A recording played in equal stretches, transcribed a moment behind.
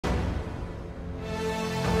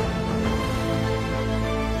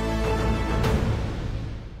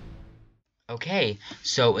Okay,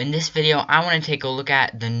 so in this video I want to take a look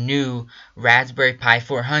at the new Raspberry Pi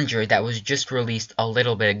 400 that was just released a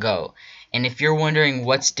little bit ago. And if you're wondering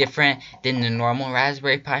what's different than the normal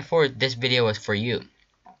Raspberry Pi 4, this video is for you.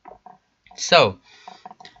 So,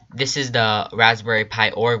 this is the Raspberry Pi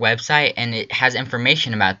org website, and it has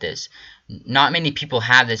information about this. Not many people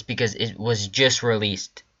have this because it was just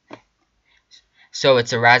released. So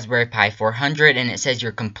it's a Raspberry Pi 400, and it says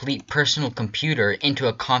your complete personal computer into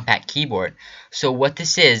a compact keyboard. So what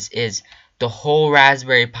this is the whole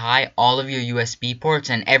Raspberry Pi, all of your USB ports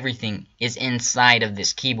and everything is inside of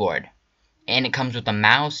this keyboard. And it comes with a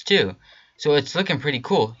mouse too. So it's looking pretty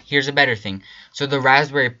cool. Here's a better thing. So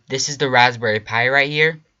this is the Raspberry Pi right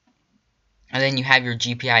here. And then you have your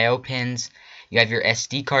GPIO pins, you have your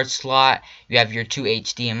SD card slot, you have your two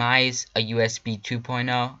HDMIs, a USB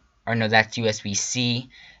 2.0, or no, that's USB-C,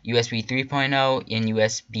 USB 3.0, and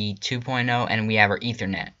USB 2.0, and we have our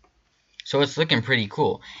Ethernet. So it's looking pretty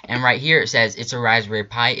cool. And right here it says it's a Raspberry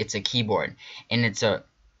Pi, it's a keyboard, and it's a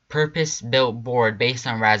purpose-built board based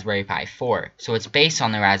on Raspberry Pi 4. So it's based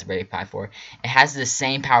on the Raspberry Pi 4. It has the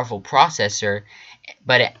same powerful processor,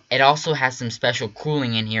 but it also has some special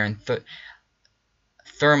cooling in here and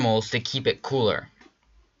thermals to keep it cooler.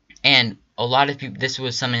 And a lot of people, this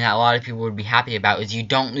was something that a lot of people would be happy about, is you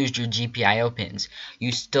don't lose your GPIO pins.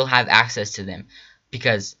 You still have access to them,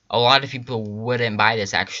 because a lot of people wouldn't buy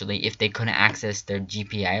this actually if they couldn't access their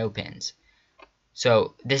GPIO pins.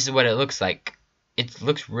 So this is what it looks like. It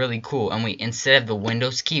looks really cool, and instead of the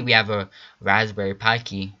Windows key, we have a Raspberry Pi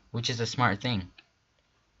key, which is a smart thing.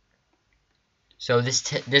 So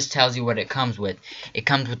this tells you what it comes with. It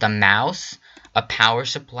comes with a mouse, a power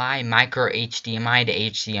supply, micro HDMI to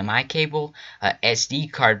HDMI cable, a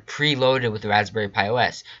SD card preloaded with Raspberry Pi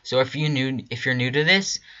OS. So if you're new to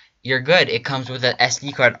this, you're good. It comes with an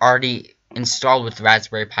SD card already installed with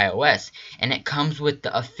Raspberry Pi OS, and it comes with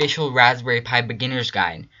the official Raspberry Pi beginner's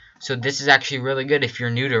guide. So this is actually really good if you're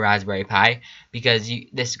new to Raspberry Pi, because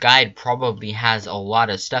this guide probably has a lot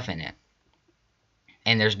of stuff in it.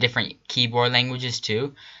 And there's different keyboard languages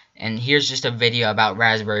too. And here's just a video about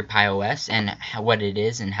Raspberry Pi OS and what it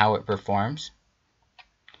is and how it performs.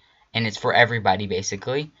 And it's for everybody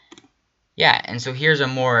basically. Yeah, and so here's a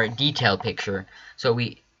more detailed picture. So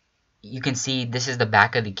you can see this is the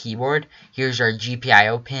back of the keyboard. Here's our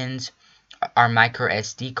GPIO pins, our micro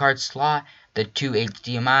SD card slot, the two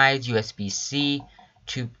HDMIs, USB-C,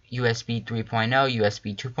 USB 3.0,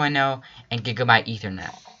 USB 2.0, and Gigabyte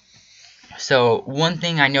Ethernet. So one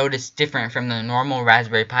thing I noticed different from the normal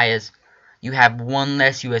Raspberry Pi is you have one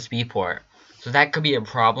less USB port. So that could be a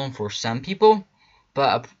problem for some people,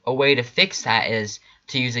 but a way to fix that is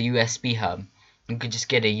to use a USB hub. You could just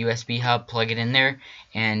get a USB hub, plug it in there,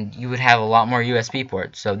 and you would have a lot more USB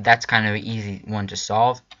ports. So that's kind of an easy one to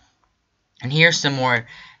solve. And here's some more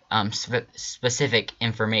specific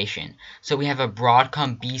information. So we have a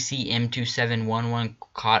Broadcom BC M2711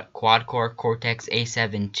 quad-core Cortex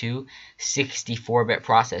A7 II 64-bit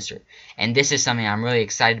processor, and this is something I'm really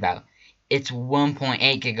excited about. It's 1.8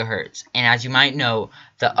 gigahertz, and as you might know,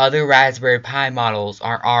 the other Raspberry Pi models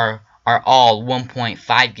are all 1.5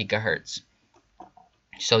 gigahertz.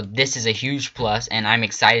 So this is a huge plus, and I'm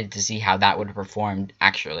excited to see how that would have performed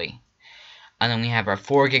actually. And then we have our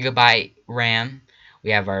 4 gigabyte RAM. We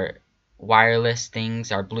have our wireless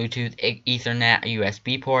things, our Bluetooth, Ethernet,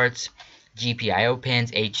 USB ports, GPIO pins,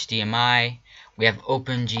 HDMI. We have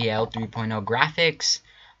OpenGL 3.0 graphics,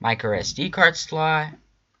 micro SD card slot,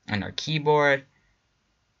 and our keyboard.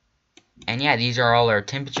 And yeah, these are all our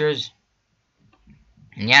temperatures.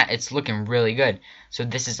 And yeah, it's looking really good. So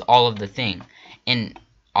this is all of the thing and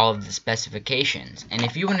all of the specifications. And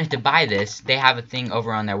if you wanted to buy this, they have a thing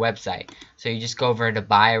over on their website. So you just go over to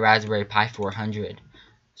buy a Raspberry Pi 400.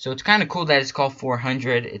 So it's kind of cool that it's called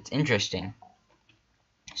 400. It's interesting.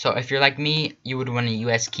 So if you're like me, you would want a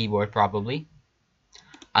US keyboard probably.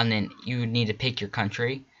 And then you would need to pick your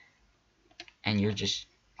country. And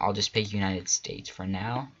I'll just pick United States for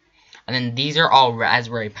now. And then these are all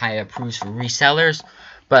Raspberry Pi approved for resellers.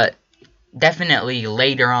 But definitely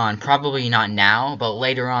later on, probably not now, but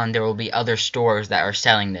later on there will be other stores that are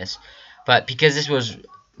selling this. But because this was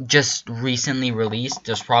just recently released,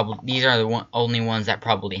 these are the only ones that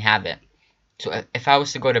probably have it. So if I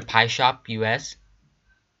was to go to Pi Shop US,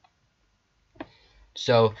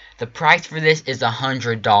 so the price for this is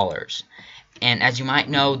 $100. And as you might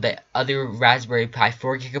know, the other Raspberry Pi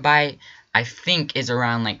 4 gigabyte I think is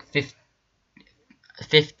around like $50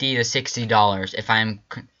 to $60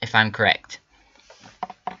 if I'm correct.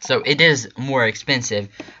 So it is more expensive,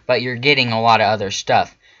 but you're getting a lot of other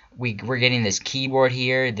stuff. We're getting this keyboard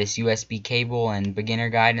here, this USB cable and beginner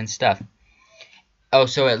guide and stuff. Oh,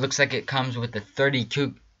 so it looks like it comes with a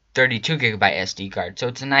 32 gigabyte SD card. So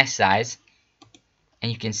it's a nice size.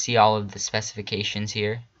 And you can see all of the specifications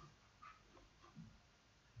here.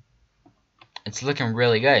 It's looking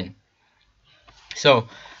really good. So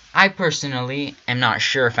I personally am not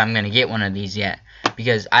sure if I'm going to get one of these yet.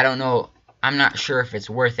 Because I don't know. I'm not sure if it's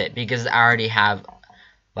worth it. Because I already have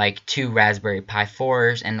like 2 Raspberry Pi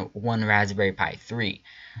 4s and 1 Raspberry Pi 3.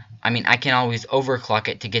 I mean, I can always overclock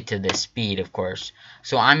it to get to this speed, of course.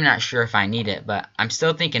 So I'm not sure if I need it, but I'm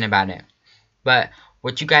still thinking about it. But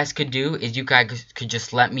what you guys could do is you guys could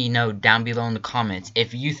just let me know down below in the comments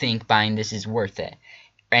if you think buying this is worth it.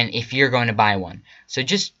 And if you're going to buy one. So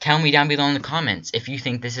just tell me down below in the comments if you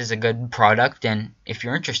think this is a good product and if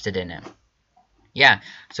you're interested in it. Yeah,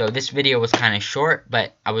 so this video was kind of short,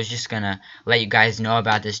 but I was just going to let you guys know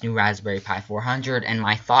about this new Raspberry Pi 400 and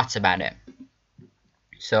my thoughts about it.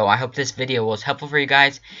 So I hope this video was helpful for you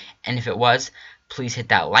guys, and if it was, please hit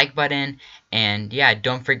that like button, and yeah,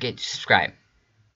 don't forget to subscribe.